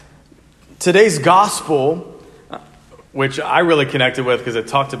Today's gospel, which I really connected with because it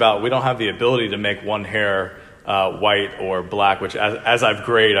talked about we don't have the ability to make one hair white or black, which as I've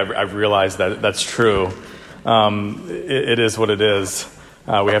grayed, I've realized that that's true. It is what it is.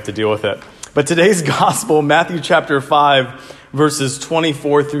 We have to deal with it. But today's gospel, Matthew chapter 5, verses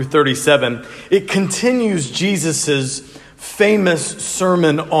 24 through 37, it continues Jesus's famous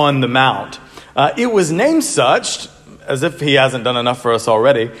Sermon on the Mount. It was named such, as if he hasn't done enough for us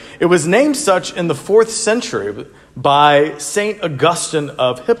already, it was named such in the 4th century by St. Augustine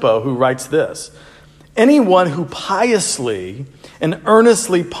of Hippo, who writes this: anyone who piously and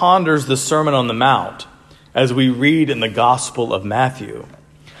earnestly ponders the Sermon on the Mount, as we read in the Gospel of Matthew,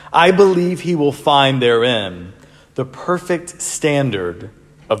 I believe he will find therein the perfect standard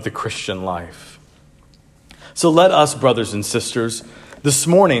of the Christian life. So let us, brothers and sisters, this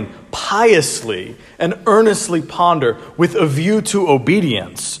morning piously and earnestly ponder with a view to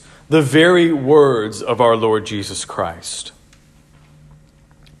obedience the very words of our Lord Jesus Christ.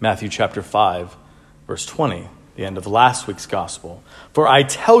 Matthew chapter 5, verse 20, the end of last week's gospel. For I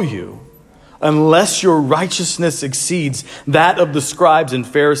tell you, unless your righteousness exceeds that of the scribes and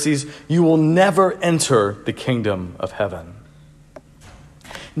Pharisees, you will never enter the kingdom of heaven.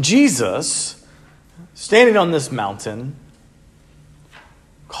 Jesus, standing on this mountain,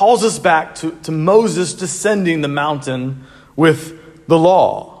 calls us back to Moses descending the mountain with the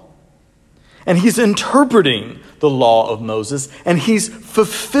law. And he's interpreting the law of Moses, and he's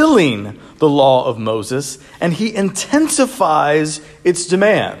fulfilling the law of Moses, and he intensifies its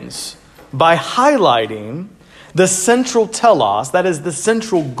demands by highlighting the central telos, that is the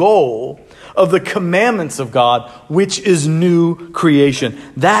central goal of the commandments of God, which is new creation.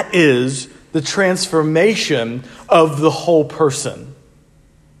 That is the transformation of the whole person.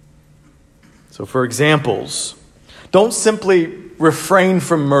 So for examples, don't simply refrain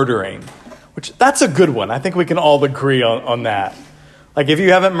from murdering, which that's a good one. I think we can all agree on that. Like if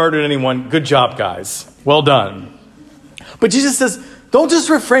you haven't murdered anyone, good job, guys. Well done. But Jesus says, don't just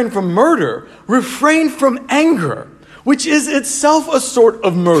refrain from murder, refrain from anger, which is itself a sort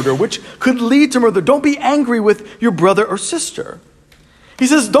of murder, which could lead to murder. Don't be angry with your brother or sister. He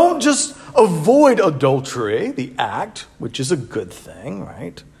says, don't just avoid adultery, the act, which is a good thing,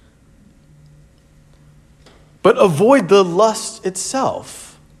 right? But avoid the lust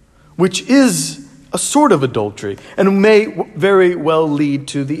itself, which is a sort of adultery and may very well lead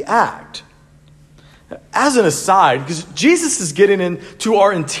to the act. As an aside, because Jesus is getting into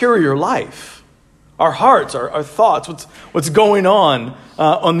our interior life, our hearts, our thoughts, what's going on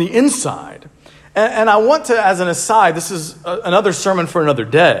the inside. And I want to, as an aside, this is another sermon for another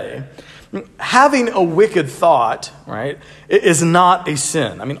day. Having a wicked thought, right, is not a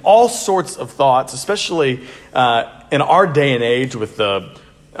sin. I mean, all sorts of thoughts, especially in our day and age with the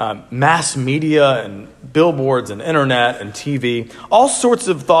mass media and billboards and internet and TV, all sorts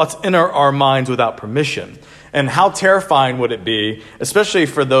of thoughts enter our minds without permission. And how terrifying would it be, especially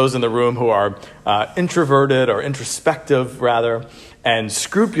for those in the room who are introverted or introspective rather, and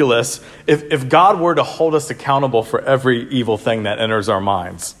scrupulous, if God were to hold us accountable for every evil thing that enters our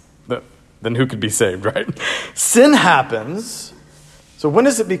minds. Then who could be saved, right? Sin happens. So when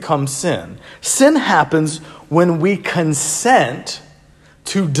does it become sin? Sin happens when we consent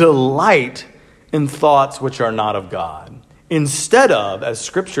to delight in thoughts which are not of God, instead of, as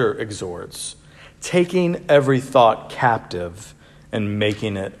Scripture exhorts, taking every thought captive and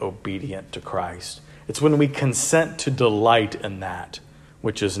making it obedient to Christ. It's when we consent to delight in that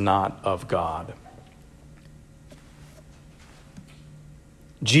which is not of God.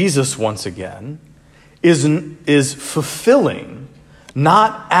 Jesus, once again, is fulfilling,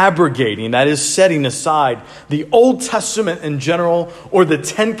 not abrogating, that is setting aside the Old Testament in general or the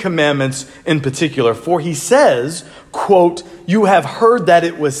 10 Commandments in particular. For he says, quote, you have heard that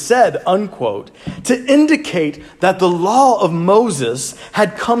it was said, unquote, to indicate that the law of Moses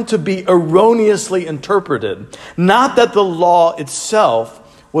had come to be erroneously interpreted, not that the law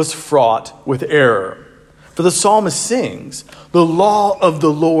itself was fraught with error. For the psalmist sings, the law of the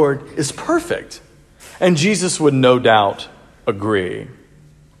Lord is perfect. And Jesus would no doubt agree.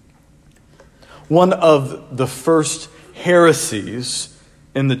 One of the first heresies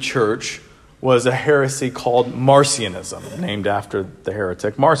in the church was a heresy called Marcionism, named after the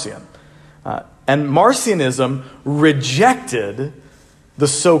heretic Marcion. And Marcionism rejected the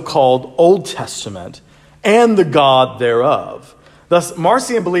so-called Old Testament and the God thereof. Thus,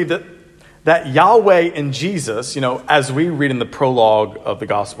 Marcion believed that Yahweh and Jesus, as we read in the prologue of the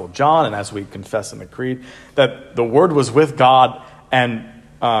Gospel of John and as we confess in the Creed, that the Word was with God and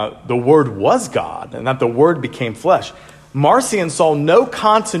the Word was God and that the Word became flesh. Marcion saw no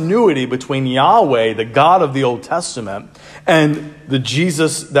continuity between Yahweh, the God of the Old Testament, and the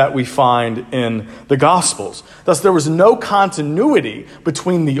Jesus that we find in the Gospels. Thus, there was no continuity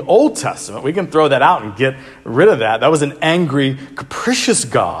between the Old Testament. We can throw that out and get rid of that. That was an angry, capricious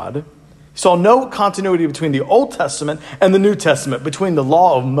God. He saw no continuity between the Old Testament and the New Testament, between the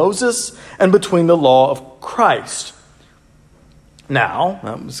law of Moses and between the law of Christ.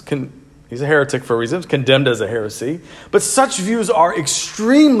 Now, he's a heretic for a reason. It's condemned as a heresy. But such views are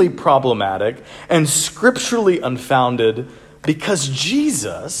extremely problematic and scripturally unfounded because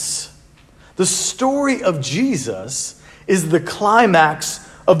Jesus, the story of Jesus, is the climax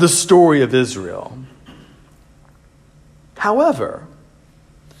of the story of Israel. However,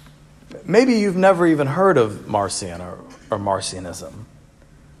 maybe you've never even heard of Marcion or Marcionism.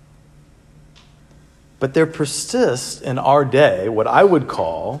 But there persists in our day what I would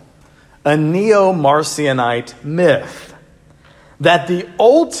call a neo-Marcionite myth that the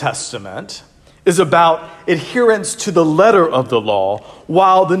Old Testament is about adherence to the letter of the law,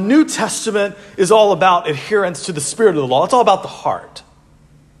 while the New Testament is all about adherence to the spirit of the law. It's all about the heart.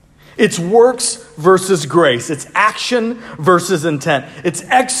 It's works versus grace. It's action versus intent. It's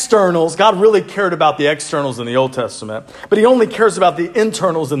externals. God really cared about the externals in the Old Testament, but he only cares about the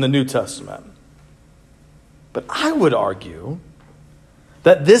internals in the New Testament. But I would argue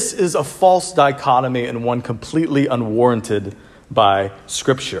that this is a false dichotomy and one completely unwarranted by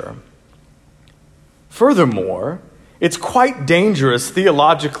Scripture. Furthermore, it's quite dangerous,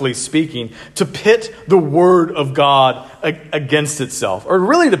 theologically speaking, to pit the Word of God against itself, or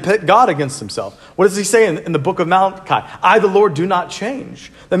really to pit God against himself. What does he say in the book of Malachi? I, the Lord, do not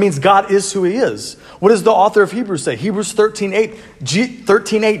change. That means God is who he is. What does the author of Hebrews say? Hebrews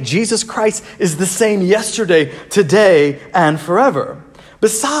 13:8, Jesus Christ is the same yesterday, today, and forever.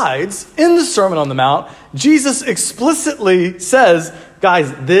 Besides, in the Sermon on the Mount, Jesus explicitly says,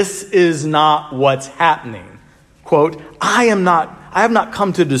 guys, this is not what's happening. Quote, I have not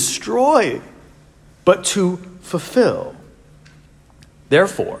come to destroy, but to fulfill.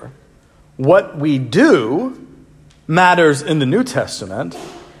 Therefore, what we do matters in the New Testament,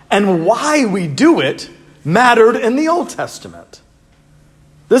 and why we do it mattered in the Old Testament.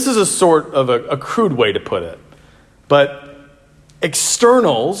 This is a sort of a crude way to put it, but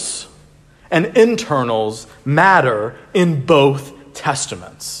externals and internals matter in both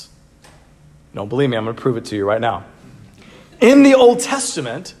testaments. Don't believe me, I'm going to prove it to you right now. In the Old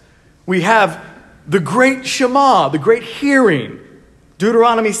Testament, we have the great Shema, the great hearing.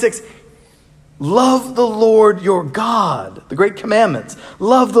 Deuteronomy 6, love the Lord your God, the great commandments.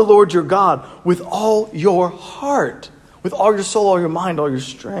 Love the Lord your God with all your heart, with all your soul, all your mind, all your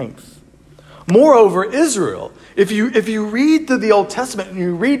strength. Moreover, Israel, if you read through the Old Testament and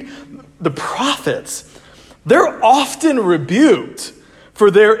you read the prophets, they're often rebuked for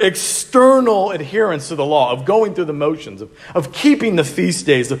their external adherence to the law, of going through the motions, of keeping the feast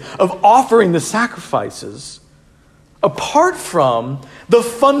days, of offering the sacrifices, apart from the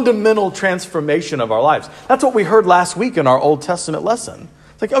fundamental transformation of our lives. That's what we heard last week in our Old Testament lesson.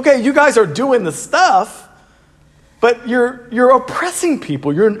 It's like, okay, you guys are doing the stuff, but you're oppressing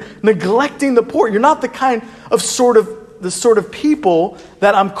people. You're neglecting the poor. You're not the sort of people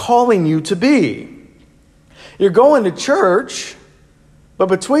that I'm calling you to be. You're going to church, but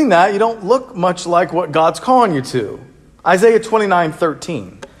between that, you don't look much like what God's calling you to. Isaiah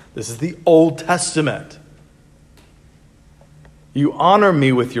 29:13. This is the Old Testament. You honor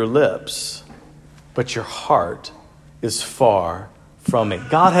me with your lips, but your heart is far from me.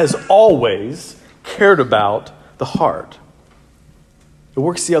 God has always cared about the heart. It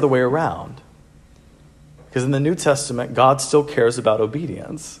works the other way around. Because in the New Testament, God still cares about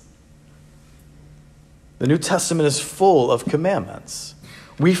obedience. The New Testament is full of commandments.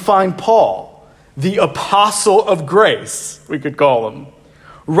 We find Paul, the apostle of grace, we could call him,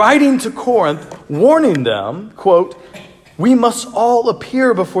 writing to Corinth, warning them, quote, we must all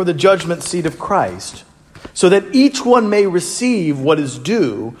appear before the judgment seat of Christ, so that each one may receive what is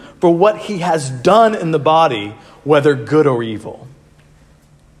due for what he has done in the body, whether good or evil.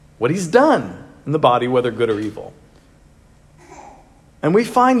 What he's done in the body, whether good or evil. And we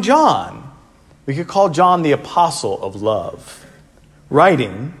find John, we could call John the apostle of love,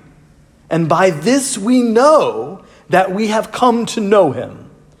 writing, and by this we know that we have come to know him,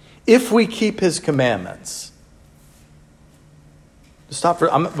 if we keep his commandments.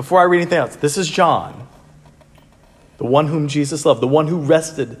 Before I read anything else, this is John, the one whom Jesus loved, the one who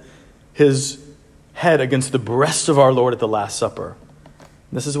rested his head against the breast of our Lord at the Last Supper.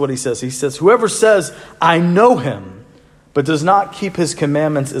 This is what he says. He says, whoever says, I know him, but does not keep his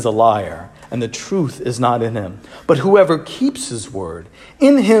commandments is a liar, and the truth is not in him. But whoever keeps his word,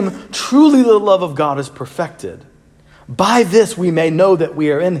 in him truly the love of God is perfected. By this we may know that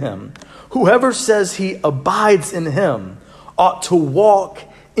we are in him. Whoever says he abides in him ought to walk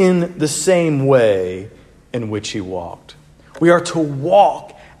in the same way in which he walked. We are to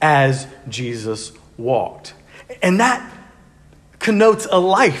walk as Jesus walked. And that connotes a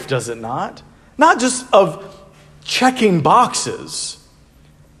life, does it not? Not just of checking boxes,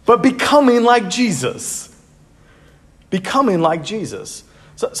 but becoming like Jesus. Becoming like Jesus.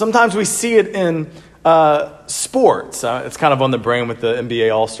 So sometimes we see it in sports. It's kind of on the brain with the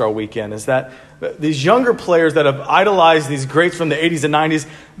NBA All-Star Weekend, is that these younger players that have idolized these greats from the 80s and 90s,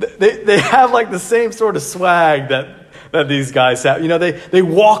 they have like the same sort of swag that these guys have. You know, they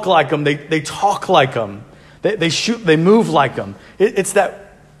walk like them, they talk like them, they shoot, they move like them. It's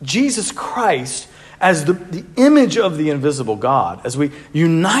that Jesus Christ, as the image of the invisible God, as we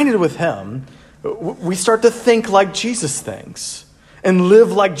united with him, we start to think like Jesus thinks and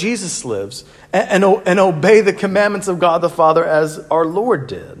live like Jesus lives and obey the commandments of God the Father as our Lord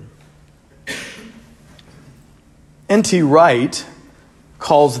did. N.T. Wright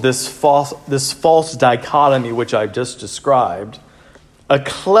calls this false dichotomy, which I've just described, a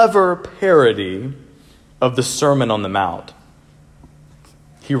clever parody of the Sermon on the Mount.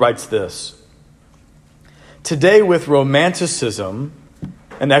 He writes this: today, with romanticism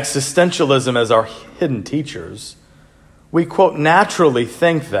and existentialism as our hidden teachers, we, quote, naturally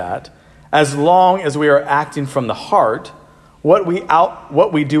think that as long as we are acting from the heart, what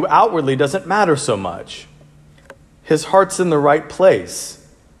we do outwardly doesn't matter so much. His heart's in the right place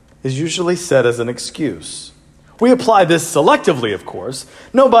is usually said as an excuse. We apply this selectively, of course.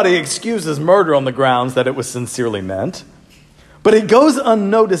 Nobody excuses murder on the grounds that it was sincerely meant. But it goes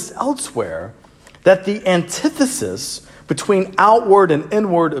unnoticed elsewhere that the antithesis between outward and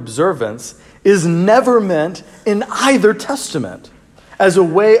inward observance is never meant in either testament as a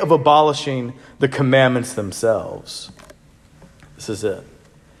way of abolishing the commandments themselves. This is it.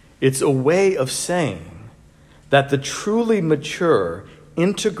 It's a way of saying that the truly mature,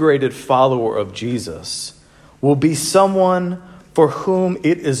 integrated follower of Jesus will be someone for whom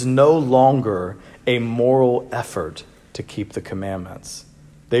it is no longer a moral effort to keep the commandments.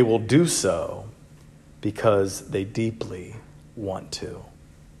 They will do so because they deeply want to.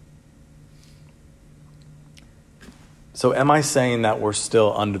 So am I saying that we're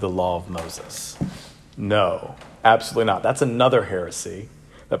still under the law of Moses? No, absolutely not. That's another heresy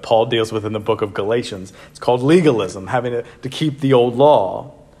that Paul deals with in the book of Galatians. It's called legalism, having to keep the old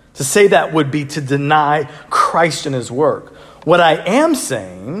law. To say that would be to deny Christ and his work. What I am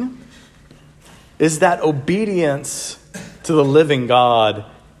saying is that obedience to the living God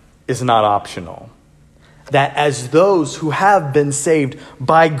is not optional. That as those who have been saved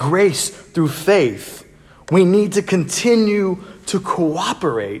by grace through faith, we need to continue to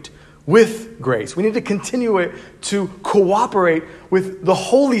cooperate with grace. We need to continue to cooperate with the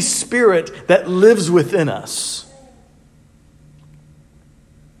Holy Spirit that lives within us.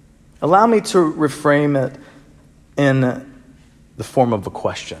 Allow me to reframe it in the form of a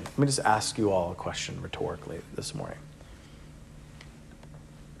question. Let me just ask you all a question rhetorically this morning.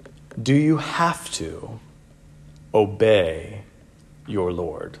 Do you have to obey your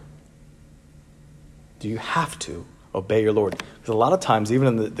Lord? Do you have to obey your Lord? Because a lot of times, even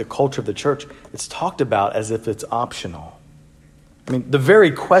in the culture of the church, it's talked about as if it's optional. I mean, the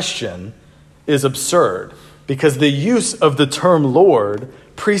very question is absurd because the use of the term Lord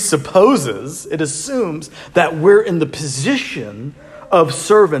presupposes, it assumes that we're in the position of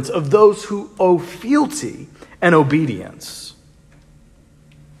servants, of those who owe fealty and obedience.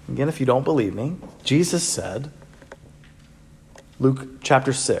 Again, if you don't believe me, Jesus said, Luke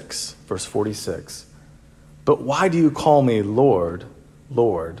chapter 6, verse 46, "But why do you call me Lord,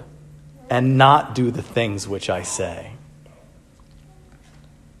 Lord, and not do the things which I say?"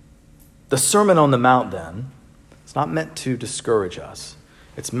 The Sermon on the Mount, then, it's not meant to discourage us.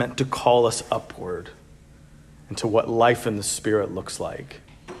 It's meant to call us upward into what life in the Spirit looks like,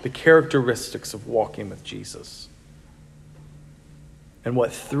 the characteristics of walking with Jesus, and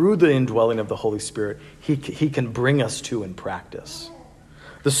what through the indwelling of the Holy Spirit he can bring us to in practice.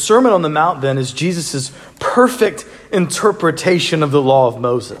 The Sermon on the Mount, then, is Jesus' perfect interpretation of the law of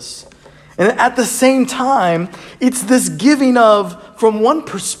Moses. And at the same time, it's this giving of, from one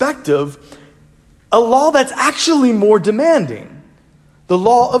perspective, a law that's actually more demanding. The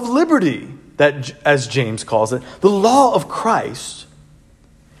law of liberty, that, as James calls it, the law of Christ,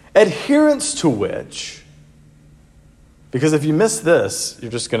 adherence to which, because if you miss this, you're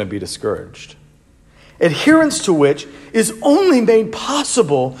just going to be discouraged. adherence to which is only made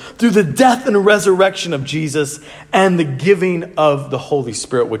possible through the death and resurrection of Jesus and the giving of the Holy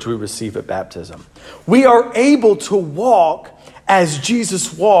Spirit, which we receive at baptism. We are able to walk as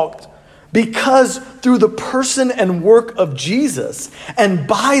Jesus walked because through the person and work of Jesus and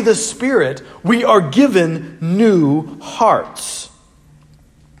by the Spirit, we are given new hearts.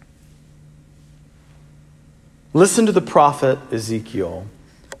 Listen to the prophet Ezekiel.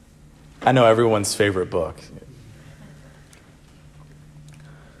 I know everyone's favorite book.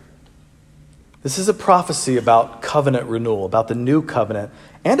 This is a prophecy about covenant renewal, about the new covenant,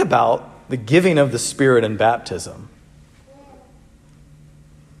 and about the giving of the Spirit in baptism.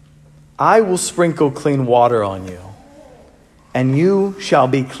 I will sprinkle clean water on you, and you shall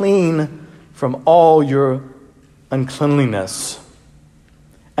be clean from all your uncleanliness.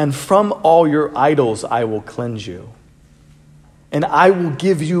 And from all your idols I will cleanse you. And I will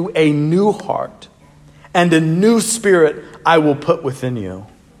give you a new heart, and a new spirit I will put within you.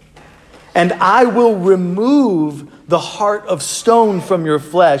 And I will remove the heart of stone from your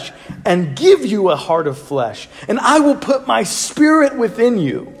flesh and give you a heart of flesh. And I will put my spirit within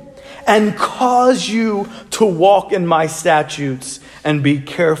you and cause you to walk in my statutes and be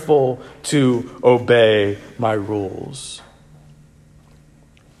careful to obey my rules.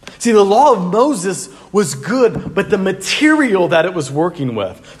 See, the law of Moses was good, but the material that it was working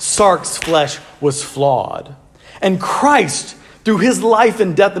with, sark's flesh, was flawed. And Christ, through his life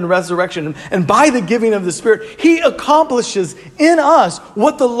and death and resurrection, and by the giving of the Spirit, he accomplishes in us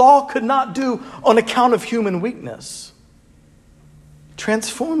what the law could not do on account of human weakness.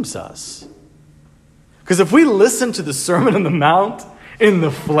 Transforms us. Because if we listen to the Sermon on the Mount in the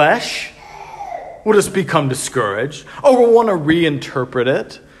flesh, we'll just become discouraged, or we'll want to reinterpret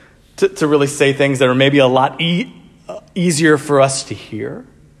it to really say things that are maybe a lot easier for us to hear.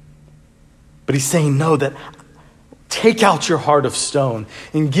 But he's saying, no, that take out your heart of stone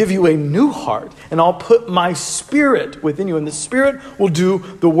and give you a new heart, and I'll put my Spirit within you, and the Spirit will do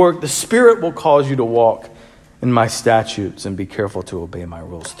the work. The Spirit will cause you to walk in my statutes and be careful to obey my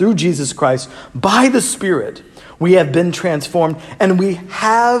rules. Through Jesus Christ, by the Spirit, we have been transformed, and we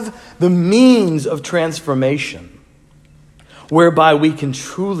have the means of transformation whereby we can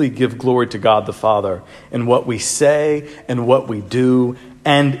truly give glory to God the Father in what we say and what we do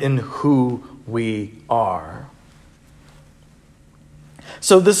and in who we are.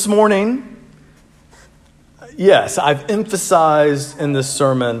 So this morning, yes, I've emphasized in this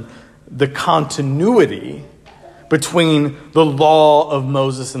sermon the continuity between the law of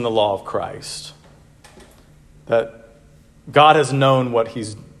Moses and the law of Christ. That God has known what he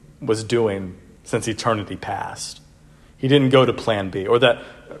was doing since eternity past. He didn't go to plan B. Or that,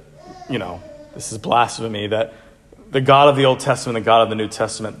 this is blasphemy, that the God of the Old Testament and the God of the New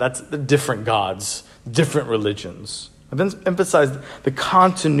Testament, that's the different gods, different religions. I've emphasized the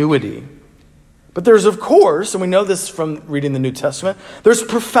continuity. But there's, of course, and we know this from reading the New Testament, there's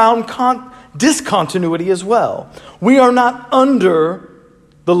profound discontinuity as well. We are not under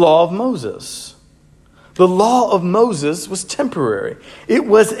the law of Moses. The law of Moses was temporary. It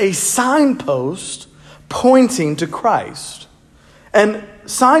was a signpost pointing to Christ. And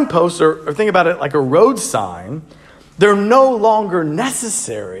signposts, or think about it like a road sign, they're no longer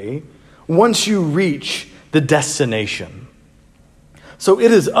necessary once you reach the destination. So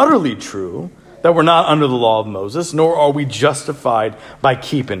it is utterly true that we're not under the law of Moses, nor are we justified by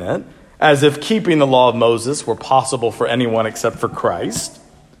keeping it, as if keeping the law of Moses were possible for anyone except for Christ.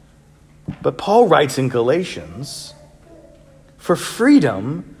 But Paul writes in Galatians, "For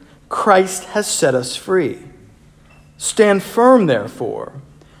freedom Christ has set us free. Stand firm, therefore,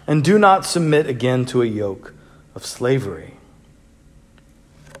 and do not submit again to a yoke of slavery."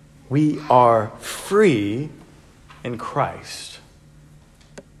 We are free in Christ.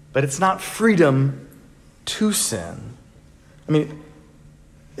 But it's not freedom to sin.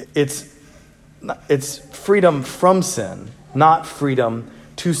 It's freedom from sin, not freedom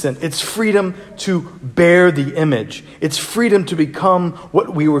to sin. It's freedom to bear the image. It's freedom to become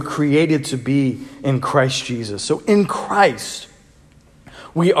what we were created to be in Christ Jesus. So in Christ,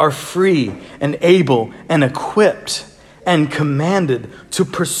 we are free and able and equipped and commanded to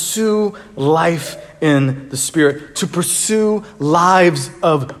pursue life in the Spirit, to pursue lives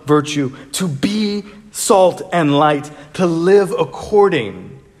of virtue, to be salt and light, to live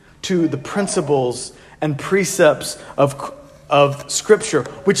according to the principles and precepts of Scripture,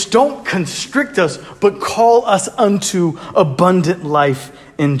 which don't constrict us, but call us unto abundant life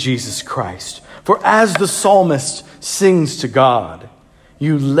in Jesus Christ. For as the psalmist sings to God,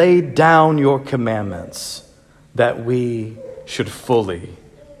 "You laid down your commandments that we should fully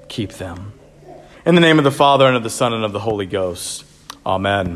keep them." In the name of the Father, and of the Son, and of the Holy Ghost. Amen.